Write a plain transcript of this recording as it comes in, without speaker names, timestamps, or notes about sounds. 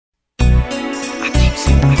I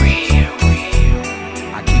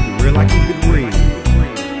keep it real, I keep it real.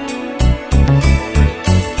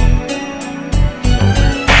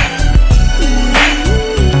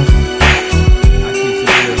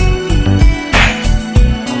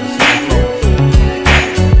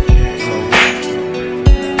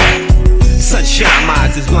 Sunshine, my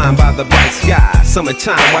eyes is blind by the bright sky.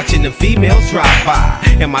 Summertime, watching the females drive by.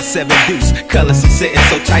 And my 7 deuce, colors is sitting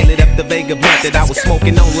so tight, lit up the Vega blunt that I was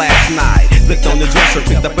smoking on last night. Looked on the dresser,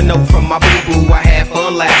 picked up a note from my boo-boo. I had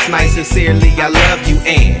fun last night, sincerely I love you,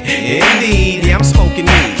 and indeed, yeah, I'm smoking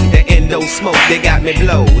weed. The endo smoke, they got me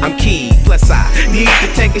blowed. I'm keyed, plus I need to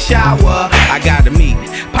take a shower. I gotta meet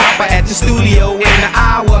Papa at the studio in an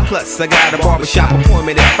hour. Plus I got a barbershop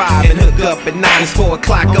appointment at 5 and hook up at 9. It's 4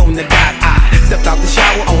 o'clock on the dot. I stepped out the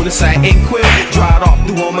shower on the satin quilt, dried off,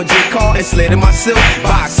 threw on my J car and slid in my silk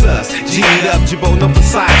boxers. G'd up, Jabot, no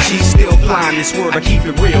facade. She's still flying this world, I keep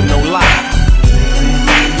it real, no lie.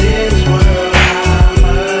 This world,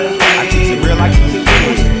 I keep it real, I keep it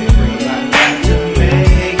real.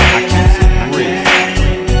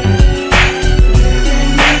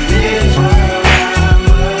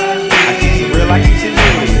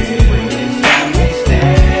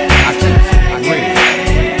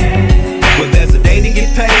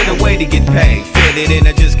 To get paid, fitted and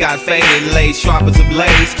I just got faded, laid sharp as a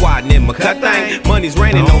blade, squatting in my cut thing. Money's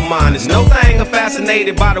raining on mine, it's no thing. I'm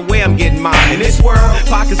fascinated by the way I'm getting mine. In this world,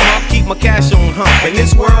 pockets mouth, keep my cash on hump. In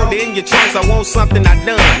this world, in your trunks, I want something I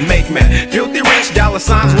done. Make me filthy rich, dollar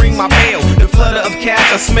signs ring my bell. The flutter of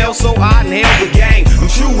cash, I smell so odd and hell the game. I'm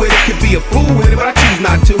true with it, could be a fool with it, but I choose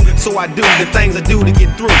not to. So I do the things I do to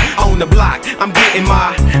get through. On the block, I'm getting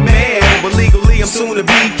my mail, but legally I'm soon to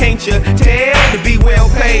be. Can't you tell? To be well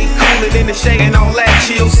paid, cooler than the shade and all that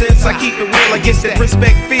chill. Since I keep it real, I guess that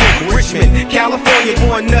respect feel. Richmond, California,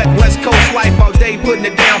 going nut, West Coast life all day, putting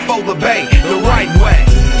it down for the Bay, the right way.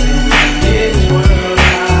 This world,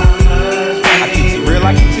 I keep it real,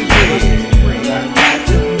 I keep it real.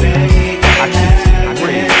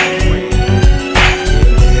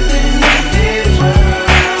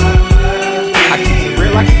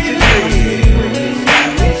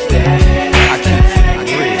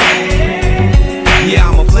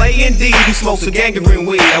 Indeed, he smokes a gangrene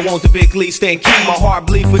weed. I want the big lead, stand key. My heart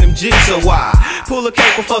bleed for them G's, so why pull a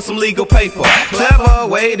caper for some legal paper? Clever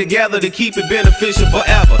way together to keep it beneficial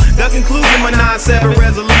forever. The conclusion, my 9-7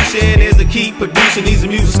 resolution is to keep producing these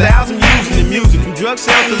music styles I'm using in music. From drug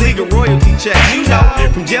sales to legal royalty checks, you know.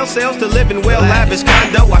 From jail cells to living well, lavish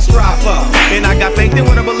condo I strive for. And I got faith in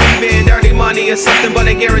what I believe in. Dirty money is something but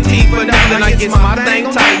a guarantee for nothing. I get my thing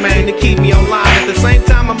tight, man, to keep me online. At the same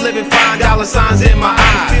time, I'm living fine, dollar signs in my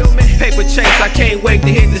eyes. Paper chase, I can't wait to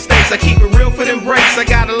hit the stakes. I keep it real for them breaks, I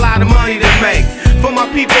got a lot of money to make. For my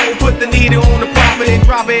people who put the needle on the profit and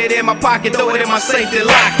drop it in my pocket, throw it in my safe and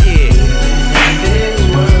lock it.